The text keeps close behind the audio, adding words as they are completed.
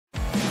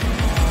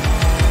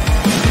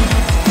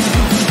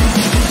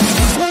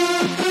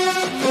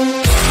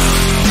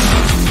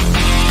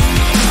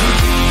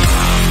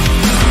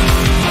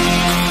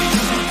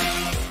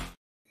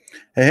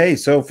Hey,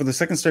 so for the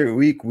second straight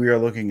week, we are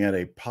looking at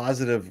a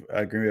positive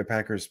Green Bay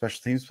Packers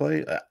special teams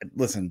play.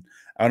 Listen,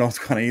 I don't know what's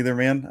going on either,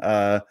 man.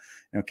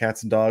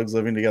 Cats and dogs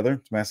living together,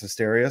 it's mass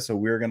hysteria. So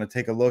we're going to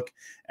take a look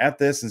at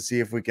this and see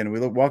if we can.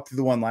 Walk through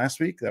the one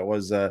last week that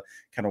was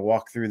kind of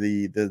walk through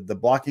the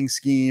blocking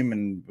scheme,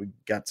 and we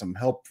got some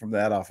help from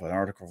that off an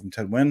article from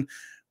Ted Wynn.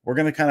 We're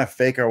going to kind of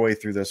fake our way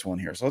through this one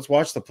here. So let's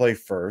watch the play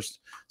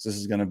first. So this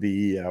is going to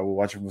be we'll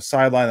watch it from the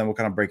sideline, then we'll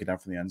kind of break it down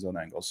from the end zone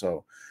angle.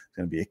 So it's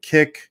going to be a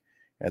kick.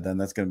 And then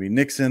that's going to be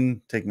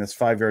Nixon taking this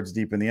 5 yards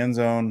deep in the end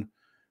zone.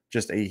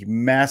 Just a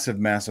massive,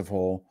 massive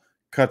hole.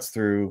 Cuts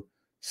through,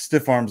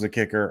 stiff arms the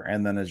kicker,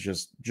 and then is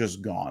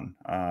just gone.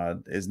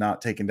 Is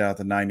not taken down at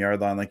the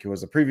 9-yard line like he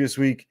was the previous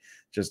week.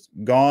 Just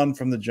gone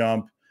from the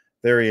jump.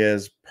 There he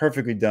is.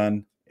 Perfectly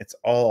done. It's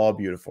all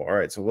beautiful. All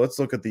right, so let's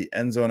look at the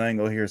end zone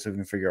angle here so we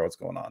can figure out what's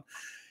going on.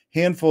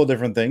 Handful of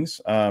different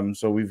things.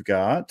 So we've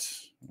got,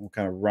 we'll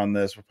kind of run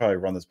this. We'll probably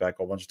run this back a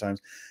whole bunch of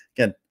times.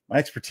 Again, my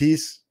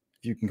expertise,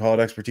 if you can call it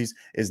expertise,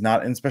 is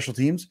not in special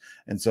teams.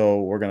 And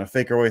so we're going to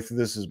fake our way through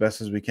this as best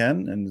as we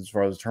can. And as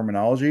far as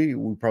terminology,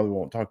 we probably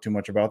won't talk too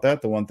much about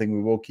that. The one thing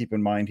we will keep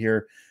in mind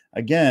here,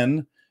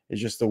 again, is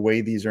just the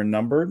way these are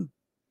numbered,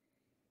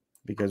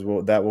 because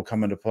that will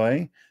come into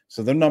play.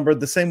 So they're numbered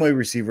the same way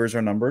receivers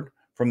are numbered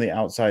from the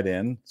outside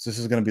in. So this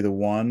is going to be the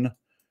 1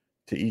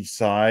 to each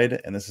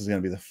side, and this is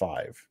going to be the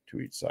 5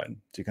 to each side.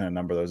 So you kind of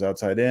number those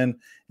outside in, and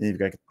you've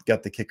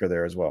got the kicker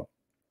there as well.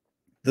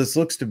 This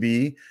looks to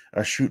be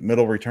a shoot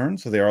middle return.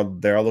 So they are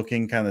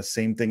looking kind of the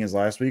same thing as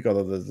last week,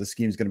 although the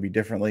scheme is going to be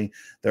differently.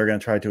 They're going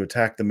to try to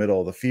attack the middle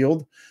of the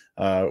field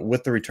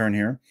with the return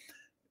here.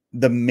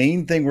 The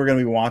main thing we're going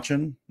to be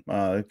watching,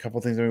 a couple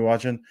things we're going to be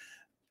watching,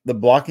 the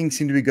blocking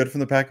seemed to be good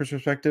from the Packers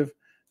perspective.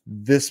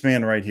 This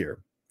man right here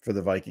for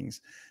the Vikings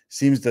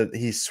seems that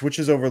he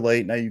switches over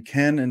late. Now you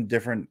can, in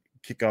different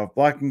kickoff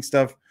blocking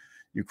stuff,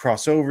 you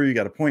cross over, you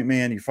got a point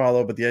man, you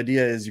follow, but the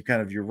idea is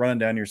you're running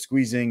down, you're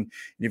squeezing,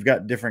 you've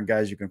got different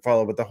guys you can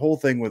follow. But the whole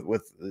thing with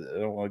I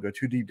don't want to go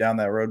too deep down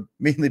that road,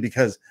 mainly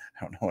because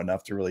I don't know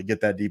enough to really get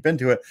that deep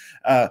into it.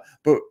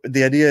 But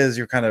the idea is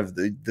you're kind of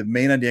the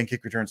main idea in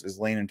kick returns is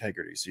lane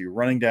integrity. So you're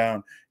running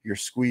down, you're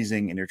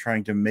squeezing, and you're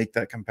trying to make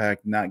that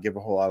compact, not give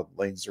a whole lot of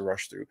lanes to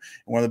rush through.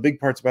 And one of the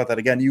big parts about that,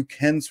 again, you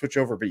can switch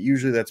over, but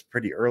usually that's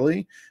pretty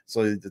early.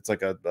 So it's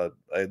like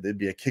it'd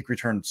be a kick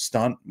return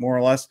stunt, more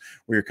or less,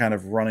 where you're kind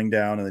of running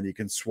down and then you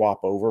can swap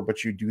over,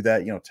 but you do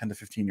that 10 to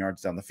 15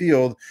 yards down the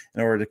field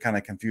in order to kind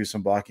of confuse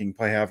some blocking,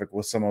 play havoc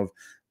with some of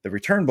the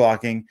return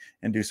blocking,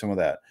 and do some of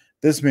that.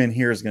 This man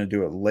here is going to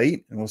do it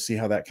late, and we'll see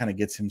how that kind of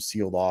gets him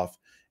sealed off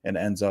and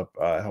ends up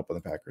helping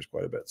the Packers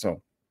quite a bit. So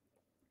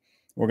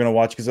we're going to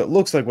watch, because it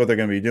looks like what they're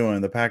going to be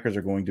doing, the Packers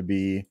are going to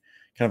be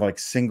kind of like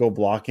single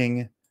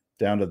blocking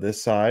down to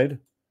this side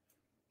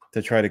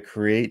to try to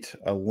create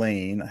a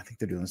lane. I think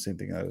they're doing the same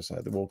thing on the other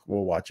side. We'll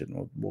watch it,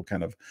 and we'll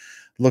kind of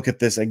look at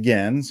this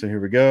again. So here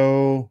we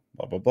go.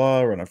 Blah, blah,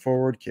 blah. Run it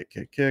forward. Kick,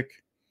 kick, kick.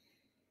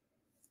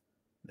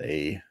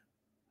 They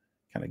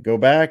kind of go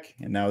back,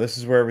 and now this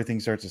is where everything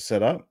starts to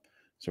set up.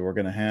 So we're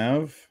going to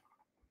have,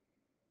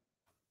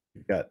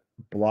 we've got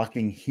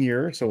blocking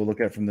here. So we'll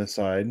look at it from this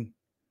side.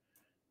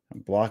 I'm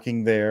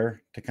blocking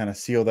there to kind of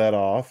seal that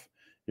off.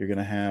 You're going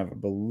to have, I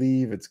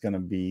believe it's going to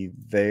be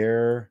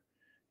there.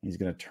 He's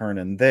going to turn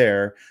in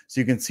there. So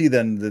you can see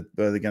then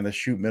again, the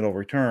shoot middle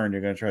return, you're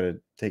going to try to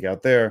take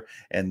out there.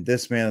 And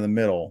this man in the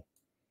middle,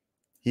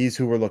 he's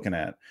who we're looking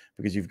at,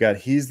 because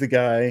he's the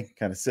guy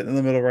kind of sitting in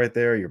the middle right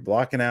there. You're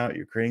blocking out,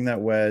 you're creating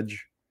that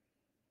wedge.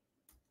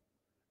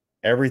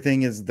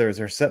 Everything is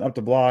they're setting up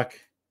to block.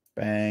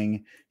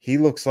 Bang. He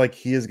looks like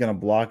he is going to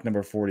block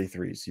number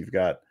 43. So you've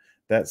got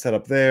that set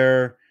up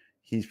there.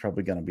 He's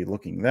probably going to be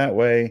looking that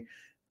way.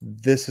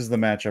 This is the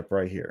matchup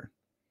right here.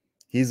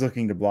 He's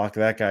looking to block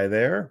that guy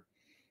there.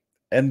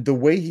 And the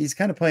way he's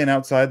kind of playing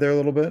outside there a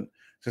little bit,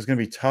 so it's going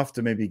to be tough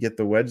to maybe get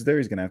the wedge there.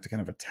 He's going to have to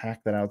kind of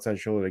attack that outside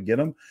shoulder to get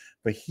him.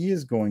 But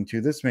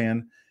this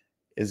man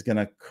is going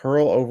to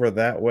curl over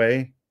that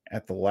way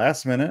at the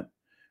last minute,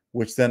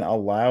 which then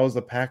allows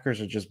the Packers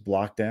to just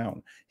block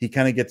down. He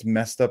kind of gets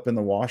messed up in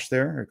the wash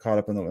there, or caught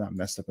up in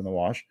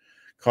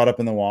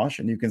the wash.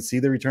 And you can see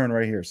the return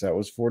right here. So that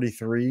was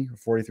 43,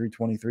 23.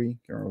 Can't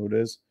remember who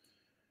it is.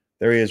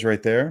 There he is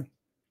right there.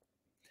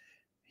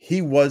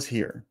 He was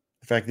here.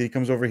 The fact that he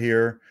comes over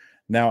here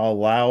now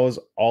allows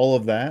all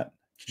of that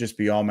to just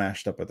be all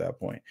mashed up at that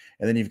point.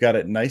 And then you've got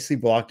it nicely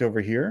blocked over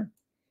here.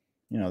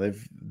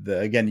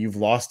 Again, you've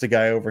lost a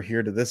guy over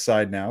here to this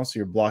side now. So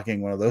you're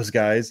blocking one of those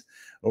guys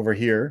over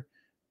here.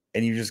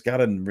 And you just got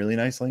a really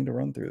nice lane to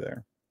run through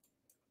there.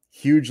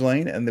 Huge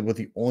lane. And then with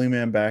the only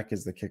man back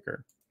is the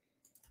kicker.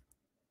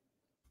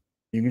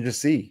 You can just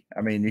see.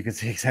 I mean, you can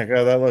see exactly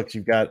how that looks.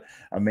 You've got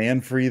a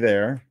man free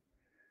there.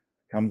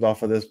 Comes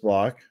off of this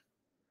block.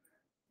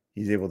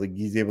 He's able to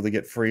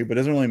get free, but it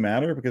doesn't really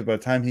matter, because by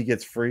the time he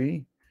gets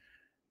free,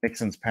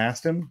 Nixon's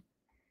past him.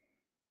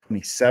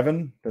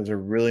 27 does a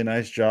really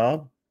nice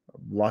job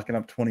of locking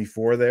up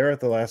 24 there at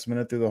the last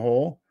minute through the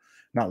hole.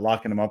 Not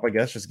locking him up, I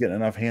guess, just getting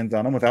enough hands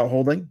on him without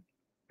holding.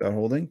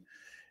 And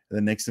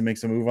then Nixon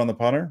makes a move on the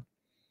punter.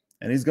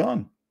 and he's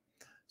gone.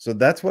 So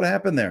that's what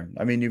happened there.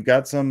 I mean, you've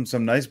got some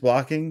nice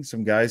blocking,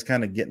 some guys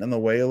kind of getting in the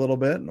way a little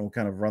bit. And we'll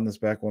kind of run this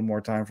back one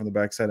more time from the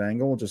backside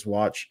angle. We'll just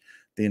watch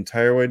the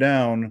entire way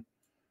down.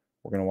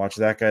 We're going to watch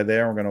that guy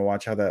there. We're going to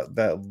watch how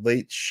that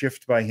late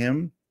shift by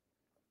him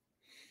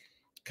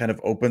kind of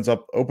opens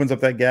up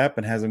that gap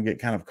and has him get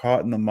kind of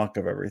caught in the muck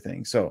of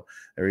everything. So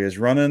there he is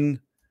running.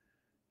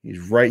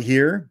 He's right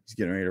here. He's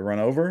getting ready to run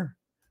over.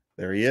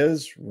 There he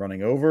is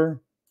running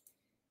over.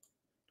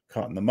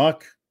 Caught in the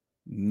muck.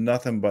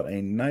 Nothing but a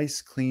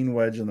nice clean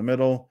wedge in the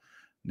middle.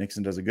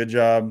 Nixon does a good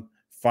job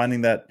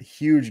finding that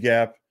huge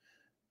gap,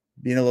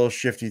 being a little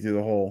shifty through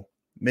the hole,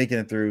 making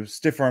it through,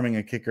 stiff arming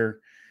a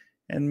kicker,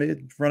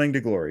 and running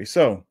to glory.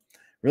 So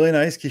really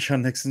nice.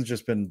 Keisean Nixon's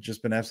just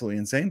been absolutely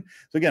insane.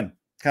 So again,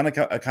 kind of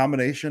a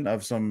combination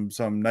of some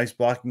nice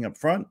blocking up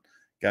front,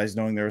 guys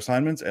knowing their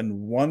assignments, and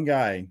one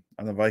guy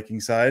on the Viking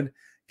side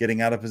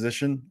getting out of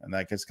position, and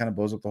that just kind of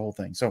blows up the whole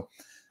thing. So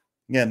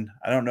again,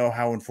 I don't know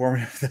how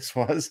informative this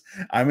was.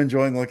 I'm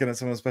enjoying looking at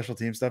some of the special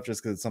team stuff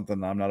just because it's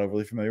something I'm not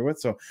overly familiar with.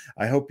 So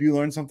I hope you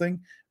learned something.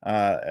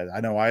 I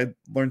know I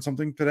learned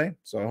something today,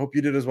 so I hope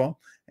you did as well.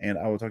 And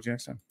I will talk to you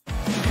next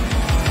time.